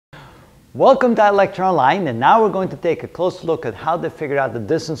Welcome to Lecture Online, and now we're going to take a close look at how they figured out the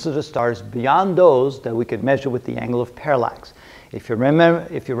distance to the stars beyond those that we could measure with the angle of parallax. If you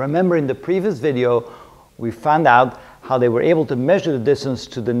remember in the previous video, we found out how they were able to measure the distance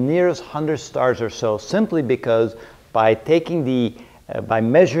to the nearest 100 stars or so simply because by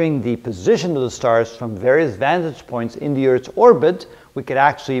measuring the position of the stars from various vantage points in the Earth's orbit, we could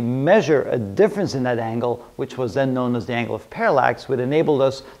actually measure a difference in that angle, which was then known as the angle of parallax, which enabled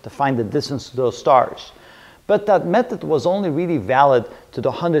us to find the distance to those stars. But that method was only really valid to the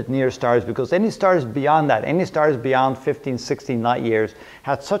 100 near stars because any stars beyond that, any stars beyond 15, 16 light years,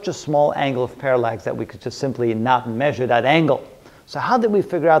 had such a small angle of parallax that we could just simply not measure that angle. So how did we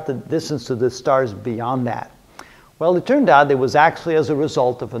figure out the distance to the stars beyond that? Well, it turned out it was actually as a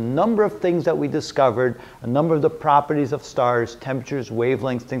result of a number of things that we discovered, a number of the properties of stars, temperatures,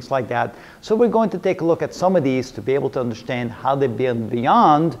 wavelengths, things like that. So we're going to take a look at some of these to be able to understand how they've been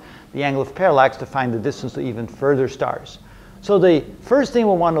beyond the angle of parallax to find the distance to even further stars. So the first thing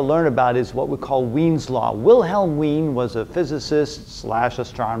we want to learn about is what we call Wein's law. Wilhelm Wein was a physicist slash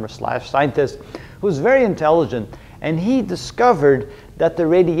astronomer slash scientist who was very intelligent, and he discovered that the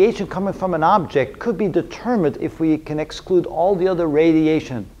radiation coming from an object could be determined if we can exclude all the other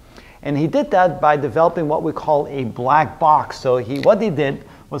radiation. And he did that by developing what we call a black box. So what he did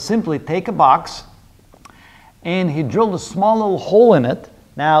was simply take a box and he drilled a small little hole in it.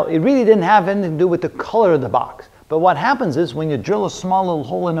 Now, it really didn't have anything to do with the color of the box. But what happens is when you drill a small little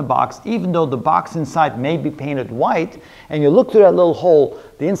hole in a box, even though the box inside may be painted white, and you look through that little hole,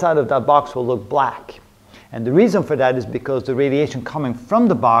 the inside of that box will look black. And the reason for that is because the radiation coming from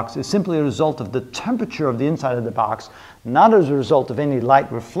the box is simply a result of the temperature of the inside of the box, not as a result of any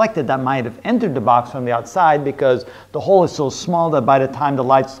light reflected that might have entered the box from the outside, because the hole is so small that by the time the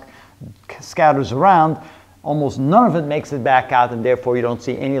light scatters around, almost none of it makes it back out, and therefore you don't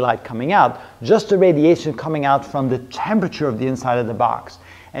see any light coming out, just the radiation coming out from the temperature of the inside of the box.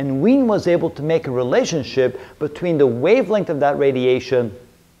 And Wein was able to make a relationship between the wavelength of that radiation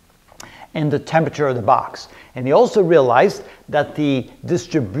and the temperature of the box. And he also realized that the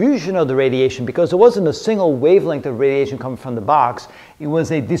distribution of the radiation, because it wasn't a single wavelength of radiation coming from the box, it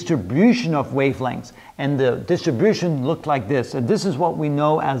was a distribution of wavelengths. And the distribution looked like this. And this is what we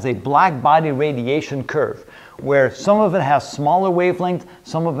know as a black body radiation curve, where some of it has smaller wavelength,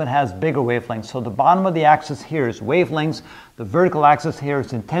 some of it has bigger wavelengths. So the bottom of the axis here is wavelengths, the vertical axis here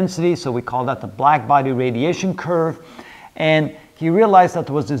is intensity, so we call that the black body radiation curve. And he realized that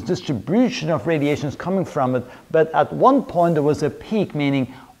there was this distribution of radiations coming from it, but at one point there was a peak,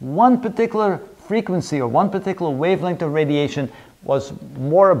 meaning one particular frequency or one particular wavelength of radiation was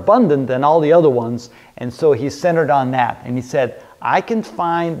more abundant than all the other ones, and so he centered on that. And he said, I can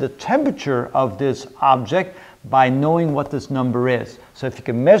find the temperature of this object by knowing what this number is. So if you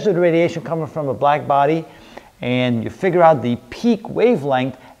can measure the radiation coming from a black body, and you figure out the peak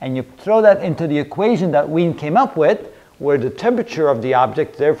wavelength, and you throw that into the equation that Wein came up with, where the temperature of the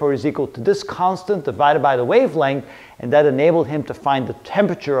object therefore is equal to this constant divided by the wavelength, and that enabled him to find the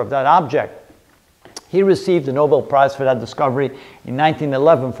temperature of that object. He received the Nobel Prize for that discovery in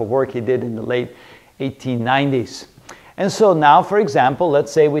 1911 for work he did in the late 1890s. And so now, for example,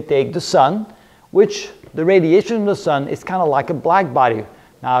 let's say we take the sun, which the radiation of the sun is kind of like a black body.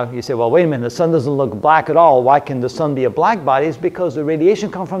 Now you say, well, wait a minute, the sun doesn't look black at all. Why can the sun be a black body? It's because the radiation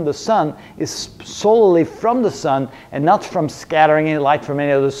coming from the sun is solely from the sun and not from scattering any light from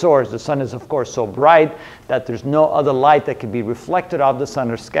any other source. The sun is, of course, so bright that there's no other light that can be reflected off the sun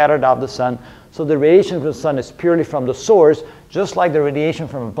or scattered off the sun. So the radiation from the sun is purely from the source, just like the radiation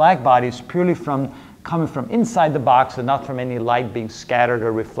from a black body is purely coming from inside the box and not from any light being scattered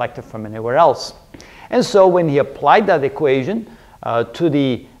or reflected from anywhere else. And so when he applied that equation to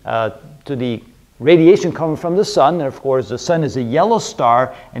the radiation coming from the sun, and of course the sun is a yellow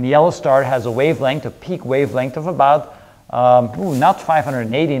star, and the yellow star has a wavelength, a peak wavelength of about, not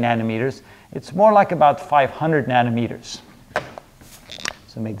 580 nanometers, it's more like about 500 nanometers.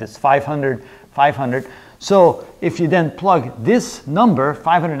 So make this 500. So if you then plug this number,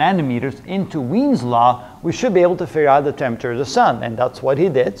 500 nanometers, into Wein's law, we should be able to figure out the temperature of the sun. And that's what he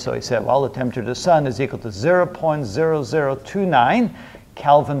did. So he said, well, the temperature of the sun is equal to 0.0029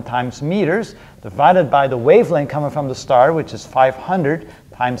 Kelvin times meters, divided by the wavelength coming from the star, which is 500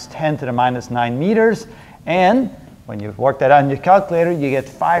 times 10 to the minus 9 meters. And when you work that out in your calculator, you get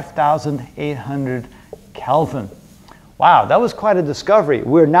 5,800 Kelvin. Wow, that was quite a discovery.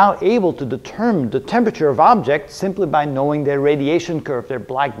 We're now able to determine the temperature of objects simply by knowing their radiation curve, their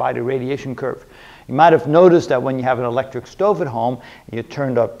black body radiation curve. You might have noticed that when you have an electric stove at home, you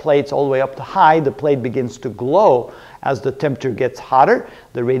turn the plates all the way up to high, the plate begins to glow. As the temperature gets hotter,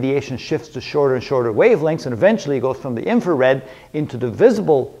 the radiation shifts to shorter and shorter wavelengths, and eventually goes from the infrared into the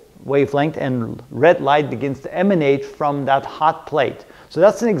visible wavelength, and red light begins to emanate from that hot plate. So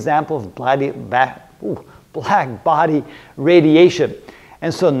that's an example of black body radiation.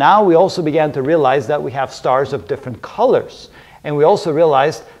 And so now we also began to realize that we have stars of different colors. And we also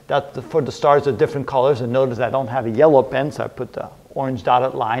realized that for the stars of different colors, and notice I don't have a yellow pen, so I put the orange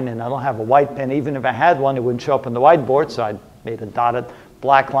dotted line, and I don't have a white pen. Even if I had one, it wouldn't show up on the whiteboard, so I made a dotted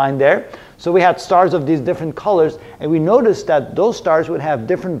black line there. So we had stars of these different colors, and we noticed that those stars would have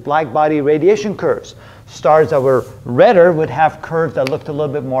different black body radiation curves. Stars that were redder would have curves that looked a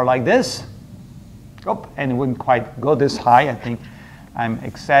little bit more like this. Oh, and it wouldn't quite go this high. I think I'm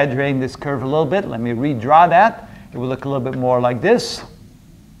exaggerating this curve a little bit. Let me redraw that. It would look a little bit more like this.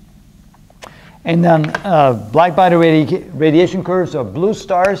 And then black body radiation curves of blue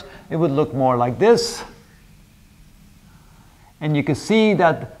stars, it would look more like this. And you can see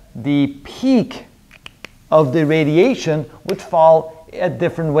that the peak of the radiation would fall at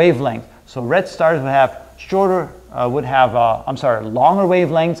different wavelengths. So red stars would have longer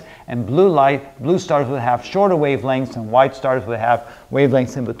wavelengths, and blue stars would have shorter wavelengths, and white stars would have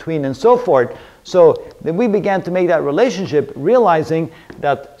wavelengths in between, and so forth. So then we began to make that relationship, realizing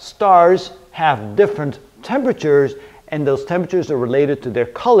that stars have different temperatures, and those temperatures are related to their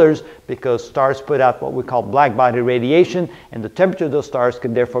colors, because stars put out what we call black body radiation, and the temperature of those stars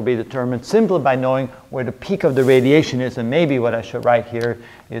can therefore be determined simply by knowing where the peak of the radiation is. And maybe what I should write here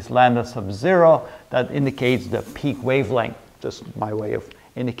is lambda sub 0. That indicates the peak wavelength, just my way of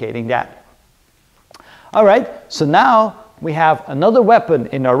indicating that. All right, so now we have another weapon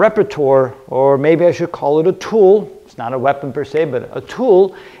in our repertoire, or maybe I should call it a tool. It's not a weapon per se, but a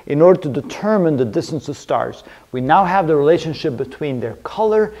tool in order to determine the distance of stars. We now have the relationship between their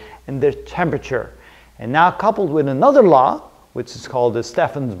color and their temperature. And now, coupled with another law, which is called the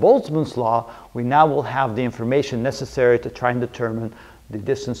Stefan-Boltzmann's law, we now will have the information necessary to try and determine the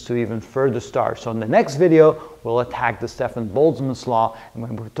distance to even further stars. So in the next video, we'll attack the Stefan-Boltzmann's law. And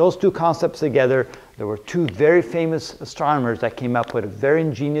when we put those two concepts together, there were two very famous astronomers that came up with a very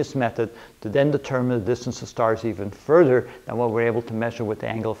ingenious method to then determine the distance of stars even further than what we're able to measure with the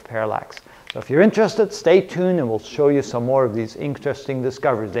angle of parallax. So if you're interested, stay tuned, and we'll show you some more of these interesting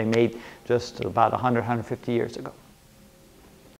discoveries they made just about 100, 150 years ago.